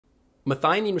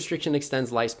Methionine restriction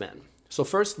extends lifespan. So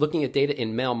first, looking at data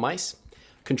in male mice,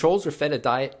 controls were fed a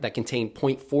diet that contained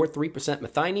 0.43%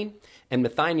 methionine, and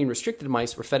methionine-restricted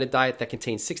mice were fed a diet that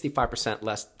contained 65%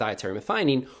 less dietary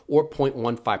methionine, or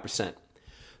 0.15%.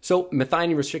 So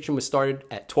methionine restriction was started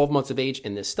at 12 months of age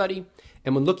in this study,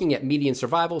 and when looking at median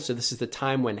survival, so this is the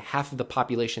time when half of the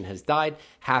population has died,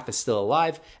 half is still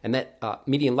alive, and that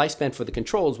median lifespan for the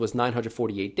controls was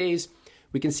 948 days,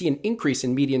 we can see an increase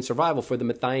in median survival for the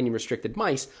methionine-restricted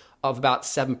mice of about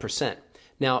 7%.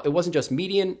 Now, it wasn't just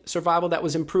median survival that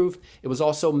was improved, it was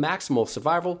also maximal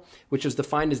survival, which was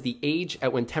defined as the age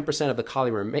at when 10% of the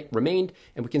colony remained,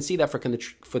 and we can see that for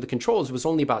the controls, it was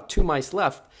only about 2 mice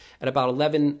left at about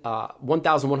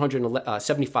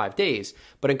 1,175 days.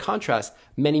 But in contrast,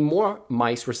 many more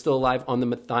mice were still alive on the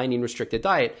methionine-restricted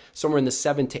diet, somewhere in the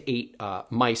 7 to 8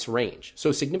 mice range.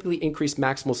 So significantly increased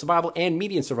maximal survival and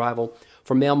median survival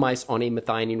for male mice on a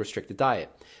methionine-restricted diet.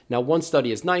 Now, one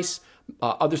study is nice.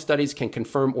 Other studies can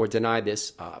confirm or deny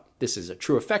this is a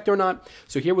true effect or not.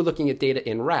 So here we're looking at data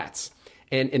in rats.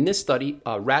 And in this study,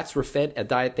 rats were fed a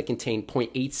diet that contained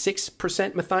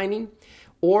 0.86% methionine,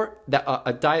 or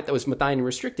a diet that was methionine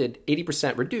restricted,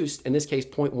 80% reduced, in this case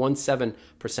 0.17%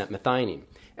 methionine.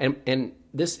 And in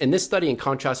this study, in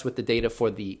contrast with the data for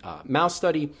the mouse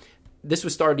study, this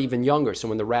was started even younger, so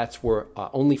when the rats were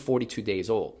only 42 days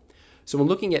old. So when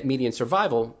looking at median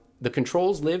survival, the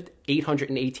controls lived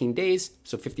 818 days,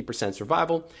 so 50%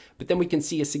 survival, but then we can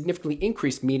see a significantly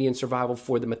increased median survival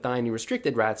for the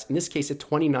methionine-restricted rats, in this case a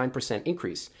 29%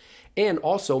 increase. And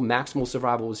also maximal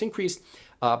survival was increased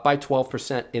by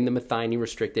 12% in the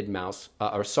methionine-restricted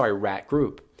rat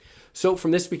group. So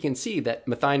from this we can see that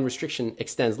methionine restriction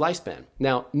extends lifespan.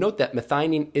 Now note that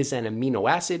methionine is an amino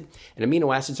acid, and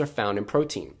amino acids are found in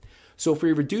protein. So if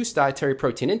we reduce dietary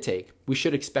protein intake, we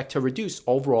should expect to reduce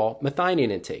overall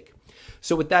methionine intake.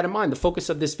 So with that in mind, the focus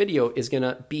of this video is going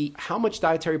to be how much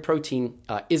dietary protein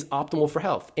is optimal for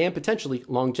health and potentially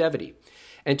longevity.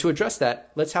 And to address that,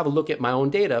 let's have a look at my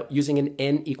own data using an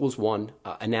N=1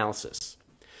 analysis.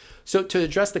 So to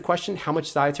address the question, how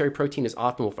much dietary protein is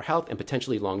optimal for health and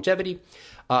potentially longevity,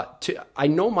 I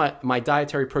know my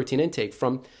dietary protein intake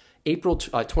from April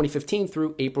 2015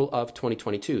 through April of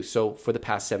 2022, so for the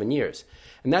past 7 years.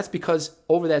 And that's because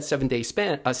over that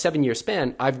 7-year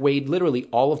span, I've weighed literally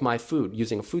all of my food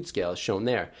using a food scale as shown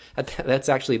there. That's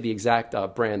actually the exact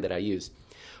brand that I use.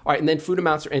 All right, and then food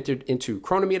amounts are entered into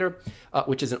Chronometer,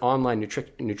 which is an online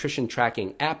nutrition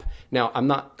tracking app. Now, I'm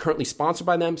not currently sponsored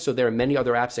by them, so there are many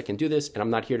other apps that can do this, and I'm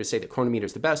not here to say that Chronometer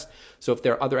is the best. So if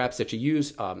there are other apps that you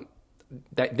use,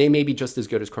 that they may be just as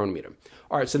good as Chronometer.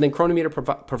 All right, so then Chronometer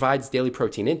provides daily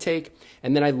protein intake,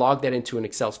 and then I log that into an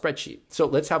Excel spreadsheet. So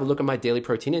let's have a look at my daily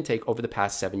protein intake over the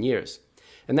past 7 years.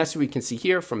 And that's what we can see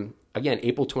here from, again,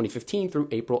 April 2015 through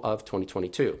April of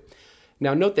 2022.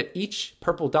 Now note that each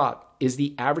purple dot is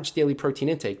the average daily protein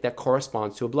intake that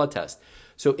corresponds to a blood test.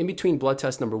 So in between blood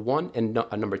test number 1 and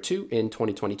number 2 in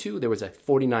 2022, there was a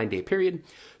 49-day period.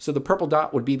 So the purple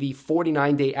dot would be the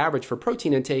 49-day average for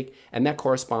protein intake, and that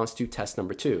corresponds to test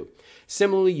number 2.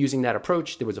 Similarly, using that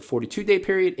approach, there was a 42-day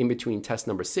period in between test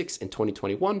number 6 in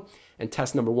 2021 and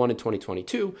test number 1 in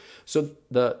 2022. So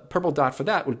the purple dot for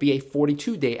that would be a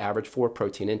 42-day average for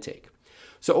protein intake.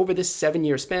 So over this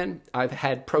 7-year span, I've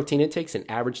had protein intakes, an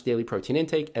average daily protein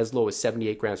intake, as low as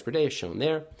 78 grams per day, as shown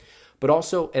there, but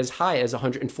also as high as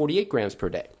 148 grams per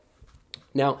day.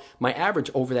 Now, my average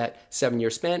over that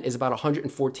 7-year span is about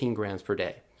 114 grams per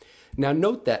day. Now,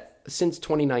 note that since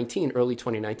 2019, early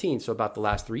 2019, so about the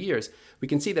last 3 years, we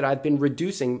can see that I've been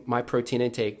reducing my protein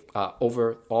intake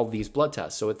over all these blood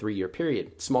tests, so a 3-year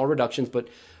period. Small reductions, but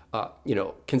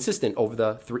consistent over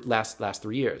the last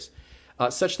 3 years.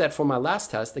 Such that for my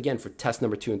last test, again, for test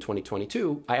number 2 in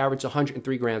 2022, I averaged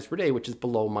 103 grams per day, which is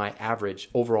below my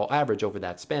overall average over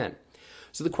that span.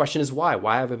 So the question is why?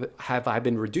 Why have I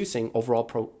been reducing overall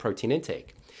protein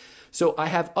intake? So I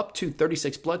have up to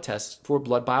 36 blood tests for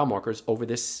blood biomarkers over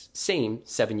this same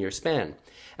 7-year span.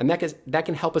 And that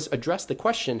can help us address the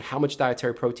question, how much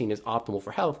dietary protein is optimal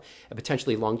for health and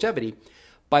potentially longevity,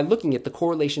 by looking at the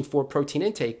correlation for protein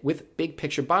intake with big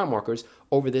picture biomarkers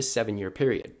over this 7-year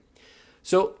period.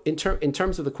 So in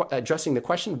terms of addressing the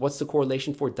question, what's the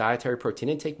correlation for dietary protein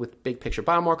intake with big picture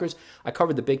biomarkers? I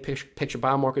covered the big picture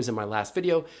biomarkers in my last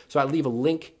video, so I leave a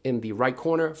link in the right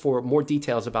corner for more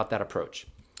details about that approach.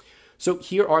 So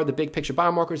here are the big picture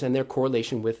biomarkers and their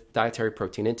correlation with dietary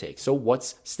protein intake. So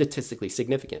what's statistically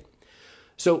significant?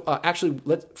 So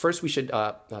first we should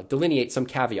delineate some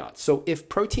caveats. So if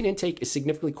protein intake is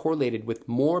significantly correlated with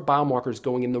more biomarkers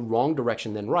going in the wrong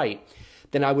direction than right,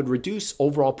 then I would reduce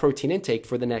overall protein intake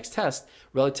for the next test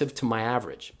relative to my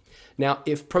average. Now,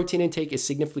 if protein intake is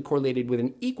significantly correlated with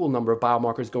an equal number of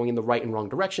biomarkers going in the right and wrong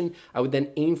direction, I would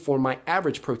then aim for my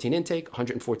average protein intake,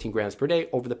 114 grams per day,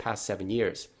 over the past 7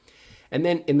 years. And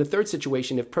then in the third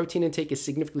situation, if protein intake is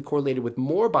significantly correlated with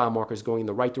more biomarkers going in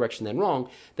the right direction than wrong,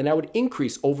 then I would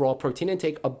increase overall protein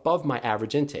intake above my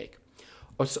average intake.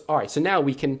 All right, so now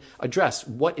we can address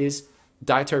what is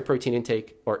dietary protein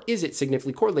intake, or is it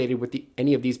significantly correlated with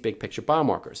any of these big picture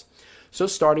biomarkers? So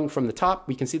starting from the top,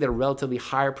 we can see that a relatively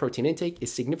higher protein intake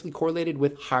is significantly correlated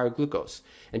with higher glucose.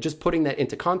 And just putting that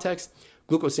into context,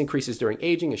 glucose increases during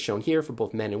aging is shown here for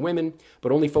both men and women,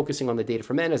 but only focusing on the data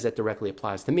for men as that directly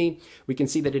applies to me, we can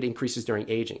see that it increases during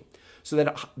aging. So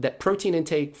that protein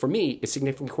intake for me is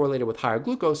significantly correlated with higher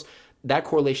glucose. That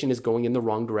correlation is going in the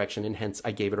wrong direction, and hence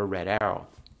I gave it a red arrow.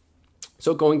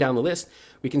 So going down the list,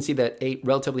 we can see that a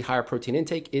relatively higher protein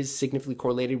intake is significantly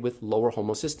correlated with lower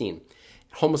homocysteine.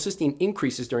 Homocysteine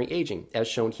increases during aging, as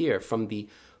shown here, from the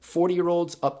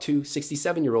 40-year-olds up to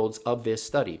 67-year-olds of this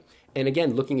study. And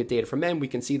again, looking at data for men, we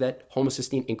can see that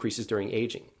homocysteine increases during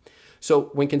aging.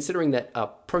 So when considering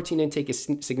that protein intake is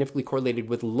significantly correlated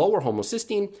with lower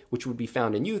homocysteine, which would be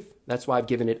found in youth, that's why I've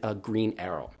given it a green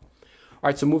arrow. All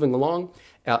right, so moving along,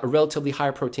 a relatively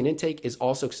higher protein intake is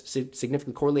also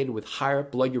significantly correlated with higher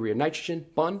blood urea nitrogen,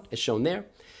 BUN, as shown there.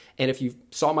 And if you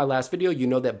saw my last video, you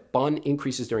know that BUN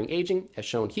increases during aging, as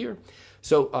shown here.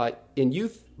 So in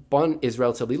youth, BUN is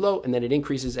relatively low, and then it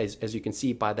increases, as you can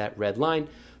see by that red line.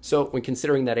 So when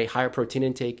considering that a higher protein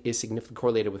intake is significantly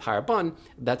correlated with higher BUN,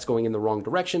 that's going in the wrong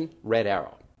direction, red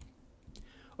arrow.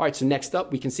 All right, so next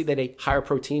up, we can see that a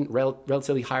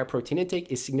relatively higher protein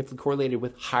intake is significantly correlated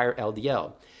with higher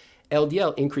LDL.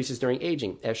 LDL increases during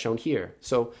aging, as shown here.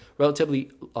 So relatively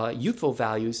youthful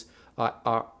values for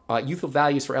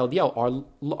LDL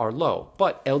are low,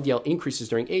 but LDL increases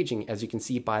during aging, as you can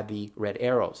see by the red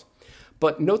arrows.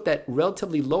 But note that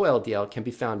relatively low LDL can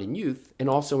be found in youth and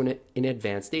also in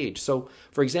advanced age. So,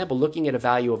 for example, looking at a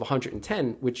value of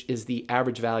 110, which is the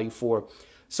average value for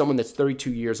someone that's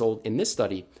 32 years old in this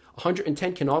study,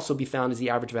 110 can also be found as the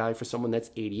average value for someone that's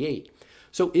 88.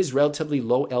 So is relatively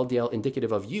low LDL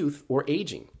indicative of youth or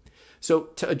aging? So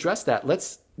to address that,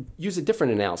 let's use a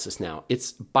different analysis now.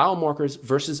 It's biomarkers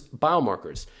versus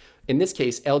biomarkers. In this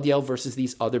case, LDL versus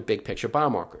these other big picture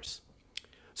biomarkers.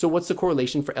 So what's the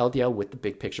correlation for LDL with the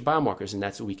big picture biomarkers? And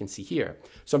that's what we can see here.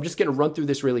 So I'm just going to run through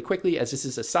this really quickly, as this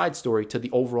is a side story to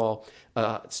the overall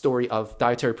story of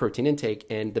dietary protein intake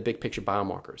and the big picture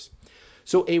biomarkers.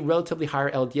 So a relatively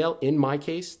higher LDL, in my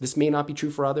case, this may not be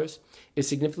true for others, is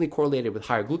significantly correlated with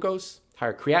higher glucose,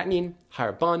 higher creatinine,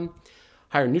 higher BUN,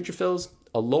 higher neutrophils,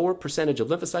 a lower percentage of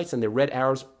lymphocytes, and the red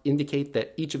arrows indicate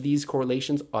that each of these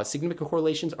correlations, significant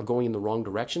correlations, are going in the wrong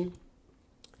direction.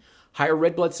 Higher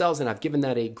red blood cells, and I've given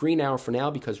that a green arrow for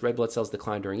now because red blood cells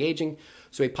decline during aging.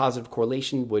 So a positive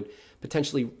correlation would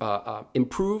potentially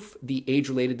improve the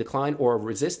age-related decline or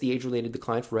resist the age-related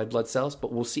decline for red blood cells.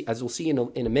 But we'll see, as we'll see in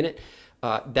a minute,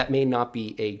 that may not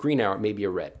be a green arrow, it may be a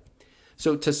red.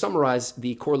 So to summarize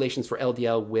the correlations for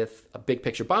LDL with big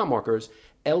picture biomarkers,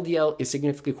 LDL is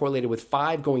significantly correlated with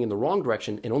 5 going in the wrong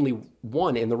direction and only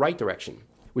 1 in the right direction,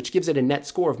 which gives it a net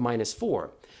score of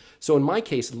 -4. So in my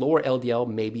case, lower LDL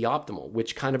may be optimal,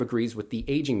 which kind of agrees with the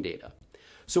aging data.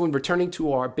 So in returning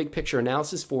to our big picture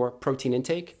analysis for protein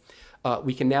intake,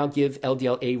 we can now give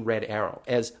LDL a red arrow,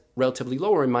 as relatively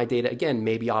lower in my data, again,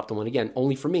 may be optimal. And again,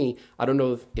 only for me, I don't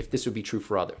know if this would be true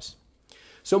for others.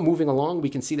 So moving along, we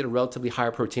can see that a relatively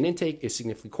higher protein intake is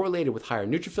significantly correlated with higher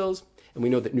neutrophils. And we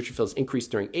know that neutrophils increase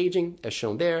during aging, as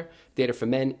shown there. Data for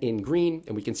men in green,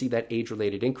 and we can see that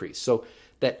age-related increase. So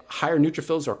that higher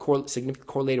neutrophils are significantly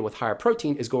correlated with higher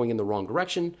protein is going in the wrong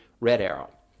direction, red arrow.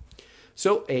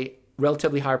 So a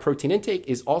relatively higher protein intake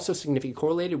is also significantly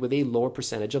correlated with a lower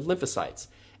percentage of lymphocytes.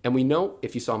 And we know,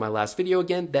 if you saw my last video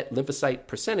again, that lymphocyte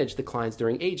percentage declines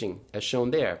during aging, as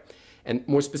shown there. And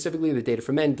more specifically, the data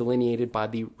for men delineated by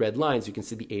the red lines, you can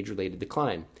see the age-related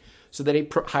decline. So that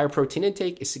a higher protein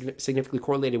intake is significantly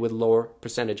correlated with lower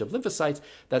percentage of lymphocytes.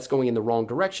 That's going in the wrong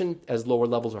direction, as lower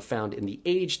levels are found in the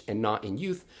aged and not in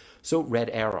youth. So red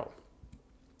arrow.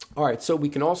 All right, so we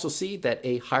can also see that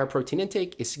a higher protein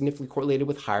intake is significantly correlated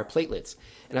with higher platelets.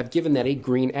 And I've given that a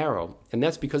green arrow. And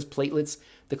that's because platelets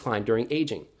decline during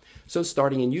aging. So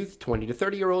starting in youth, 20 to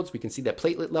 30-year-olds, we can see that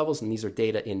platelet levels, and these are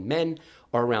data in men,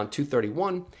 are around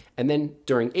 231. And then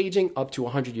during aging, up to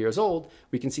 100 years old,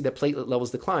 we can see that platelet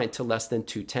levels decline to less than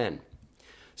 210.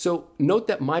 So note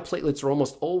that my platelets are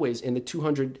almost always in the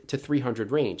 200 to 300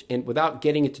 range. And without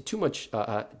getting into too much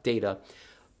data,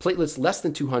 platelets less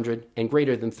than 200 and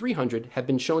greater than 300 have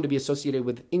been shown to be associated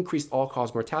with increased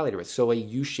all-cause mortality risk, so a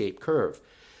U-shaped curve.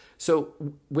 So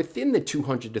within the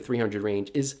 200 to 300 range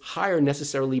is higher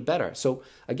necessarily better. So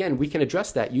again, we can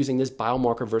address that using this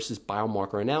biomarker versus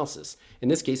biomarker analysis. In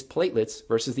this case, platelets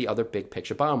versus the other big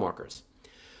picture biomarkers.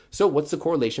 So what's the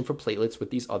correlation for platelets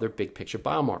with these other big picture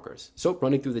biomarkers? So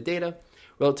running through the data,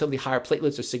 relatively higher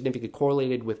platelets are significantly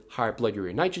correlated with higher blood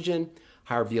urea nitrogen,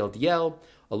 higher VLDL,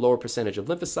 a lower percentage of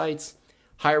lymphocytes,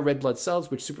 higher red blood cells,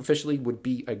 which superficially would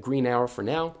be a green arrow for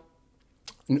now,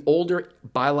 an older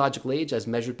biological age as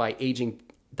measured by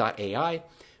aging.ai,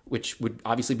 which would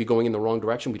obviously be going in the wrong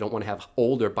direction. We don't want to have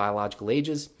older biological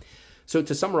ages. So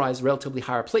to summarize, relatively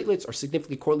higher platelets are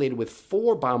significantly correlated with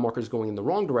 4 biomarkers going in the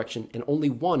wrong direction and only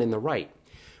 1 in the right,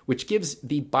 which gives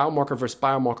the biomarker versus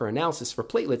biomarker analysis for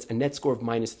platelets a net score of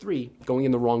 -3 going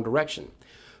in the wrong direction.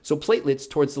 So platelets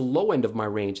towards the low end of my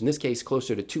range, in this case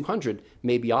closer to 200,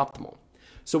 may be optimal.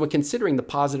 So when considering the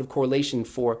positive correlation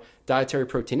for dietary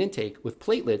protein intake with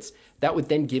platelets, that would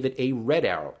then give it a red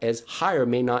arrow, as higher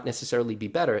may not necessarily be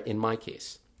better in my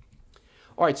case.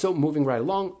 All right, so moving right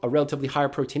along, a relatively higher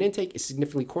protein intake is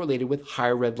significantly correlated with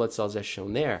higher red blood cells as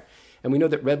shown there. And we know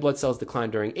that red blood cells decline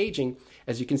during aging.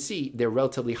 As you can see, they're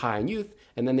relatively high in youth,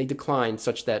 and then they decline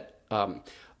such that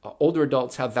older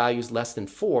adults have values less than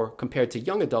 4 compared to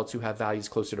young adults who have values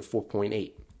closer to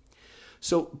 4.8.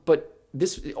 So, but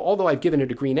this, although I've given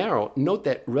it a green arrow, note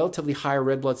that relatively higher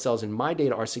red blood cells in my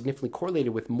data are significantly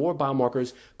correlated with more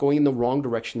biomarkers going in the wrong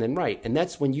direction than right. And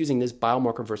that's when using this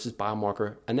biomarker versus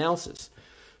biomarker analysis.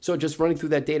 So just running through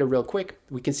that data real quick,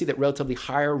 we can see that relatively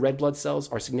higher red blood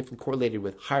cells are significantly correlated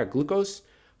with higher glucose,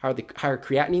 higher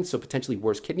creatinine, so potentially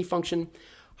worse kidney function,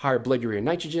 higher blood urea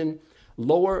nitrogen,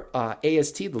 lower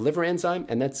AST, the liver enzyme,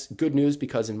 and that's good news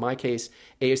because in my case,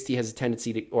 AST has a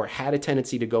tendency to, or had a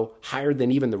tendency to go higher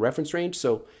than even the reference range.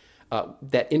 So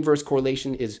that inverse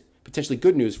correlation is potentially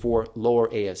good news for lower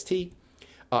AST.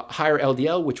 Higher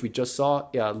LDL, which we just saw,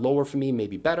 lower for me,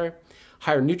 maybe better.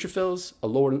 Higher neutrophils, a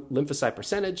lower lymphocyte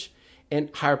percentage, and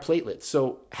higher platelets.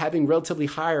 So having relatively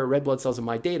higher red blood cells in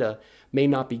my data may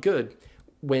not be good.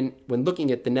 When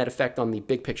looking at the net effect on the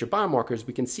big picture biomarkers,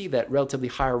 we can see that relatively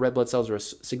higher red blood cells are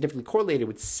significantly correlated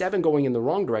with 7 going in the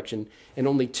wrong direction and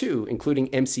only 2, including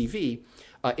MCV,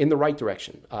 in the right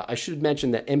direction. I should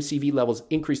mention that MCV levels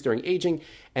increase during aging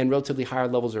and relatively higher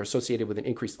levels are associated with an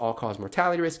increased all-cause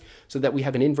mortality risk, so that we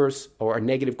have an inverse or a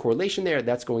negative correlation there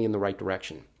that's going in the right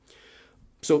direction.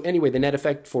 So anyway, the net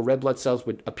effect for red blood cells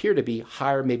would appear to be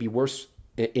higher, maybe worse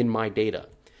in my data,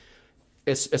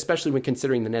 especially when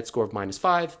considering the net score of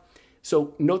 -5.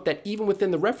 So note that even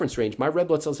within the reference range, my red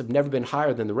blood cells have never been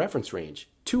higher than the reference range.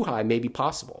 Too high may be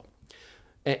possible.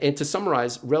 And to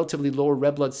summarize, relatively lower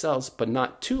red blood cells, but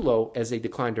not too low as they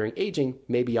decline during aging,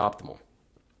 may be optimal.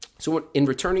 So in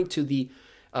returning to the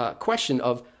question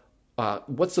of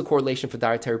what's the correlation for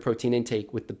dietary protein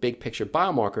intake with the big picture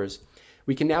biomarkers,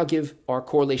 we can now give our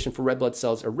correlation for red blood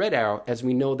cells a red arrow, as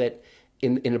we know that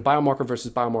in a biomarker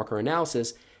versus biomarker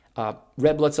analysis,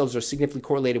 red blood cells are significantly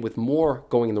correlated with more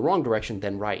going in the wrong direction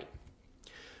than right.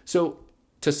 So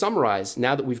to summarize,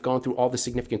 now that we've gone through all the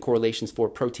significant correlations for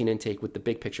protein intake with the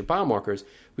big picture biomarkers,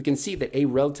 we can see that a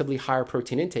relatively higher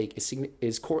protein intake is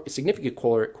significantly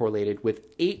correlated with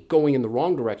 8 going in the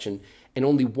wrong direction and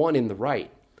only 1 in the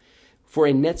right, for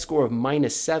a net score of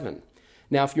 -7.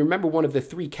 Now, if you remember one of the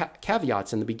 3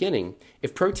 caveats in the beginning,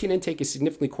 if protein intake is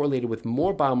significantly correlated with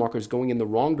more biomarkers going in the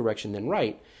wrong direction than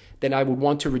right, then I would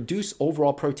want to reduce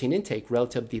overall protein intake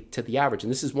relative to the average.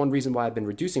 And this is one reason why I've been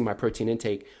reducing my protein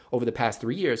intake over the past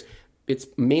 3 years. It's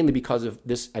mainly because of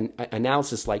this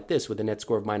analysis like this with a net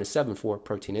score of -7 for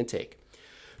protein intake.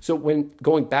 So when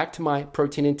going back to my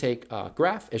protein intake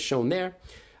graph as shown there,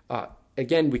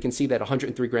 again, we can see that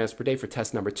 103 grams per day for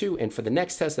test number 2. And for the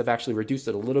next test, I've actually reduced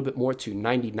it a little bit more to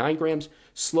 99 grams,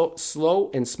 slow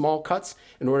and small cuts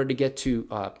in order to get to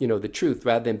the truth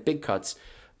rather than big cuts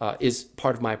is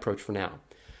part of my approach for now.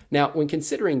 Now, when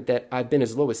considering that I've been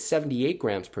as low as 78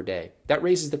 grams per day, that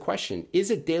raises the question,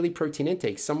 is a daily protein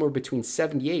intake somewhere between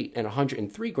 78 and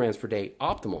 103 grams per day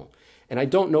optimal? And I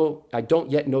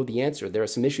don't yet know the answer. There are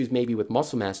some issues maybe with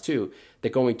muscle mass too,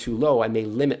 that going too low, I may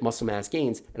limit muscle mass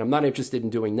gains, and I'm not interested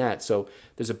in doing that. So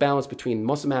there's a balance between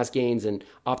muscle mass gains and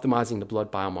optimizing the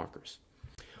blood biomarkers.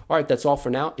 All right, that's all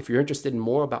for now. If you're interested in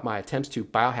more about my attempts to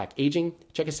biohack aging,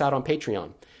 check us out on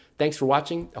Patreon. Thanks for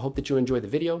watching. I hope that you enjoyed the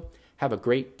video. Have a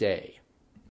great day.